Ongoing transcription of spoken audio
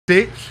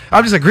See?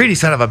 I'm just a greedy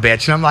son of a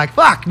bitch, and I'm like,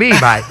 fuck me,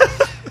 bye.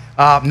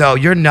 No,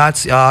 you're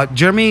nuts.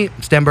 Jeremy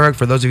Stenberg,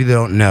 for those of you that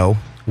don't know,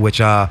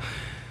 which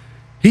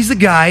he's the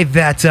guy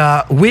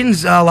that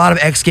wins a lot of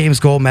X Games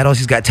gold medals.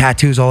 He's got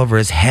tattoos all over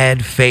his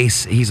head,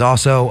 face. He's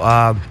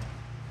also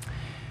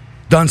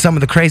done some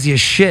of the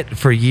craziest shit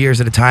for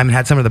years at a time and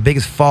had some of the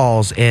biggest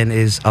falls, and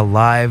is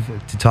alive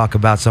to talk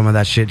about some of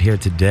that shit here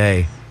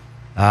today.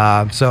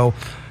 So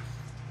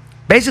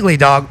basically,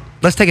 dog,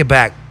 let's take it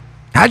back.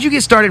 How'd you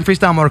get started in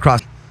freestyle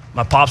motocross?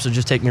 My pops would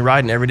just take me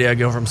riding every day I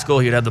go from school.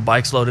 He'd have the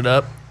bikes loaded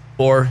up,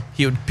 or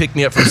he would pick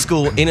me up from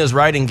school in his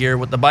riding gear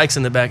with the bikes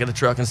in the back of the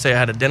truck and say I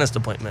had a dentist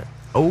appointment.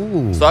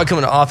 Oh. So I'd come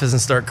in the office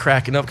and start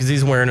cracking up because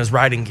he's wearing his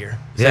riding gear.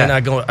 Saying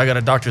I got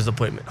a doctor's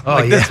appointment.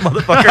 I'm like, this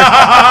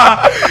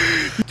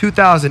motherfucker.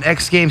 2000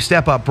 X Games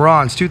step up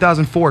bronze,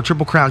 2004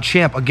 Triple Crown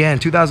champ again,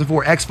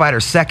 2004 X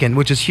Fighter second,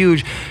 which is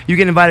huge. You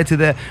get invited to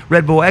the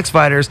Red Bull X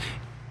Fighters,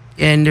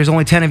 and there's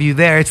only 10 of you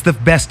there. It's the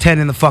best 10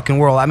 in the fucking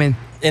world. I mean,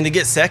 and to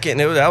get second,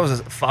 that was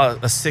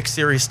a 6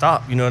 series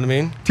stop. You know what I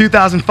mean?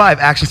 2005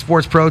 Action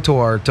Sports Pro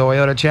Tour,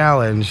 Toyota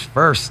Challenge.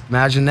 First,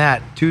 imagine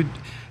that.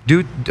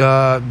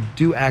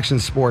 Do Action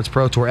Sports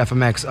Pro Tour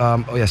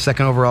FMX.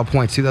 Second overall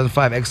points.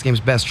 2005 X Games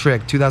Best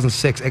Trick.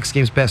 2006 X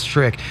Games Best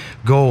Trick,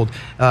 gold.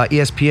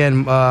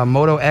 ESPN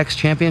Moto X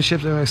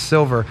Championships,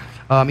 silver.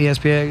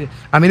 ESPN.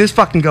 I mean, this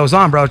fucking goes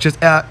on, bro. Just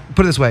put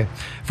it this way: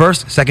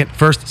 first, second,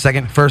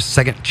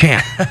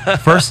 champ.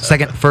 First,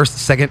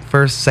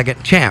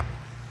 second, champ.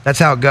 That's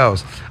how it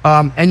goes.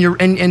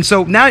 And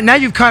so now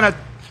you've kind of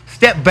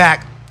stepped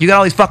back. You got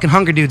all these fucking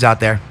hunger dudes out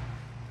there.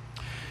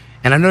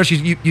 And I noticed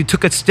you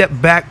took a step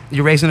back.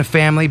 You're raising a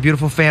family,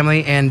 beautiful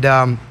family,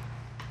 and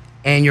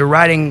you're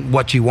riding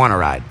what you want to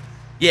ride.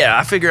 Yeah,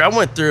 I figure I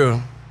went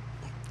through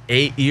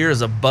 8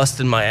 years of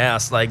busting my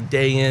ass, like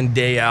day in,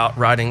 day out,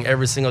 riding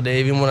every single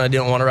day, even when I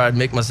didn't want to ride,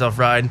 make myself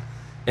ride.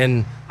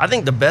 And I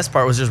think the best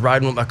part was just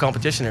riding with my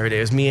competition every day.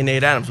 It was me and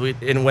Nate Adams.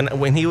 And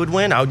when he would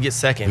win, I would get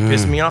second.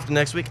 Pissed me off the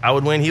next week, I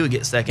would win, he would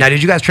get second. Now,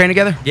 did you guys train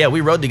together? Yeah,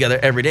 we rode together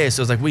every day.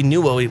 So it was like we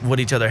knew what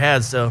each other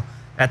had. So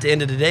at the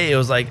end of the day, it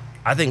was like,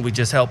 I think we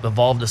just helped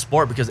evolve the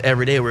sport because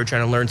every day we were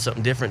trying to learn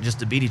something different just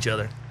to beat each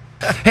other.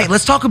 Hey,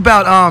 let's talk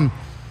about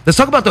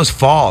those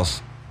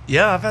falls.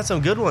 Yeah, I've had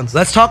some good ones.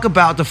 Let's talk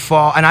about the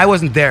fall, and I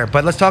wasn't there,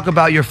 but let's talk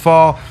about your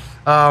fall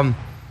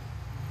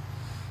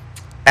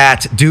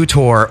at Dew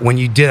Tour when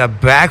you did a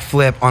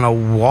backflip on a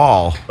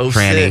wall,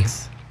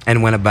 Franny,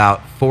 and went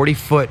about 40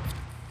 foot,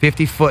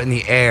 50 foot in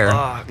the air,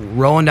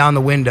 rolling down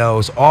the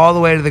windows all the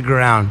way to the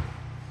ground.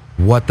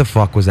 What the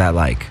fuck was that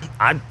like?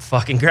 I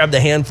fucking grabbed a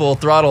handful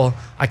of throttle.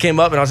 I came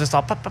up and I was just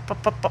all pop, pop,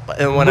 pop, pop, pop.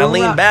 And when I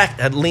leaned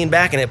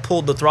back and it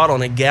pulled the throttle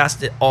and it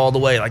gassed it all the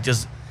way, like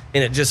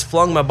and it just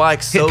flung my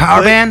bike so quick.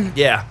 Power band?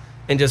 Yeah,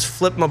 and just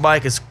flipped my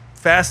bike as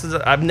fast as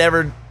I've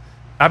never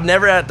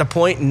at the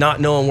point not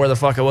knowing where the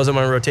fuck I was in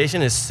my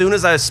rotation. As soon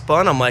as I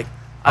spun, I'm like,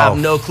 I have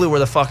no clue where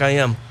the fuck I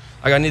am.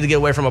 Like, I need to get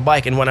away from my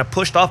bike. And when I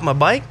pushed off my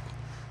bike,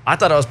 I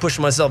thought I was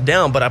pushing myself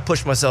down, but I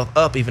pushed myself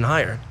up even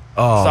higher.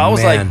 Oh, so I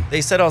was man. like,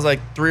 they said I was like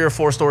 3 or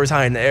 4 stories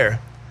high in the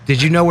air.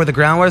 Did you know where the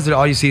ground was, or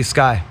all you see is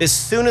sky? As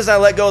soon as I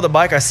let go of the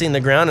bike, I seen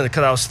the ground, and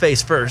because I was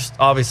face first,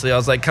 obviously, I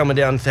was like coming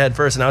down head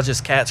first, and I was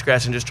just cat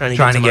scratching, just trying to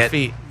get to my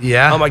feet.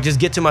 Yeah. I'm like,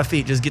 just get to my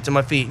feet, just get to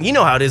my feet. You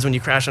know how it is when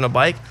you crash on a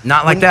bike.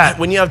 Not like that.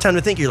 When you have time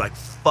to think, you're like,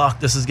 fuck,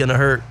 this is gonna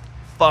hurt.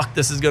 Fuck,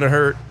 this is gonna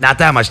hurt. Not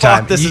that much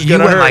time. This is you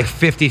gonna went hurt. like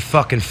 50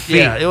 fucking feet.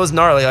 Yeah, it was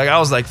gnarly. Like, I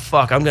was like,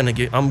 fuck,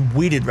 I'm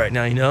weeded right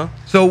now, you know?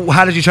 So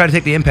how did you try to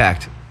take the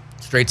impact?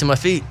 Straight to my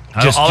feet.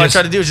 All I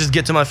tried to do is just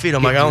get to my feet.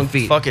 I'm like, I don't,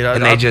 fuck it.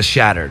 And they just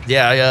shattered.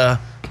 Yeah,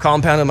 I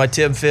compounded my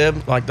tib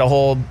fib, like the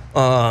whole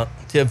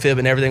tib fib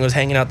and everything was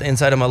hanging out the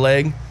inside of my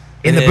leg.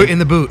 In the boot?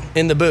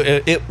 In the boot.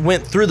 It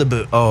went through the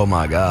boot. Oh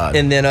my God.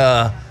 And then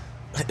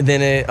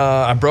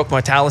I broke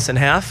my talus in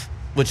half,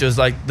 which is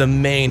like the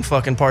main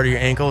fucking part of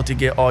your ankle to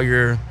get all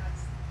your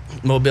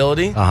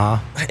mobility.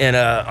 And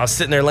I was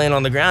sitting there laying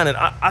on the ground, and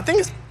I think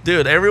it's,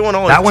 dude, everyone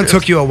always That one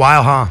took you a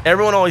while, huh?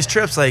 Everyone always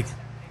trips, like,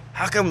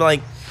 how come,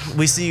 like,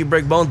 we see you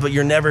break bones, but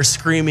you're never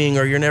screaming,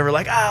 or you're never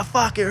like,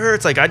 fuck, it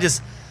hurts. Like, I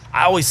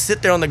always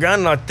sit there on the ground,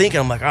 and I'm thinking,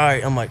 I'm like, all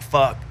right, I'm like,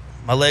 fuck,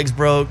 my leg's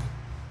broke,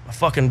 my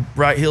fucking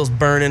right heel's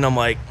burning. I'm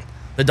like,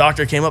 the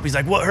doctor came up, he's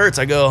like, what hurts?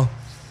 I go,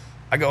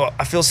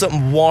 I feel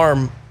something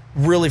warm,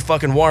 really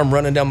fucking warm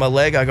running down my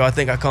leg. I go, I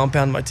think I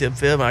compounded my tib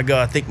fib. And I go,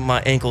 I think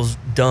my ankle's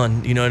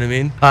done. You know what I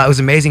mean? It was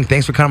amazing.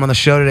 Thanks for coming on the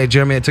show today,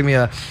 Jeremy. It took me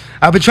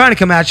I've been trying to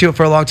come at you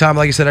for a long time.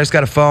 Like you said, I just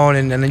got a phone,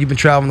 and then you've been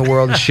traveling the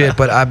world and shit.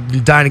 But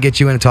I'm dying to get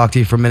you in and talk to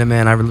you for a minute,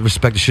 man. I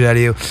respect the shit out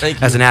of you,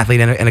 as an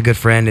athlete and a good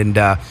friend. And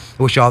I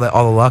wish you all the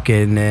luck,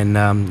 and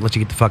let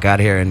you get the fuck out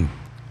of here. And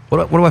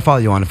what do I follow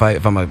you on if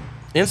I'm a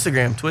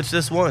Instagram, Twitch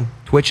this one.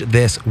 Twitch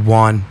this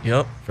one.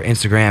 Yep. For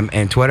Instagram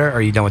and Twitter. Or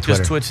are you done with Twitter?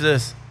 Just Twitch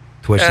this.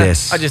 Twitch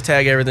this. I just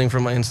tag everything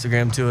from my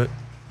Instagram to it.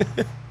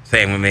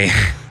 Same with me.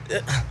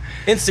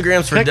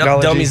 Instagram's for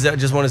dummies that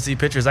just want to see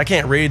pictures. I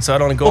can't read, so I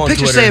don't go on Twitter.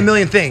 Pictures say a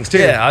million things, too.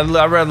 Yeah, I'd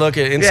rather look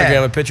at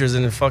Instagram and pictures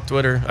and fuck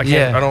Twitter. I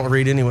don't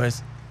read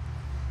anyways.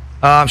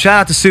 Shout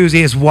out to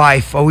Susie, his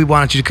wife. Oh, we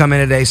wanted you to come in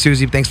today,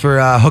 Susie. Thanks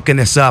for hooking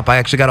this up. I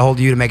actually got a hold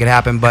of you to make it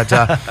happen, but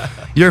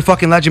you're a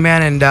fucking legend,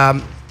 man.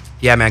 And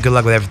yeah, man, good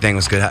luck with everything. It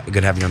was good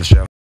having you on the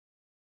show.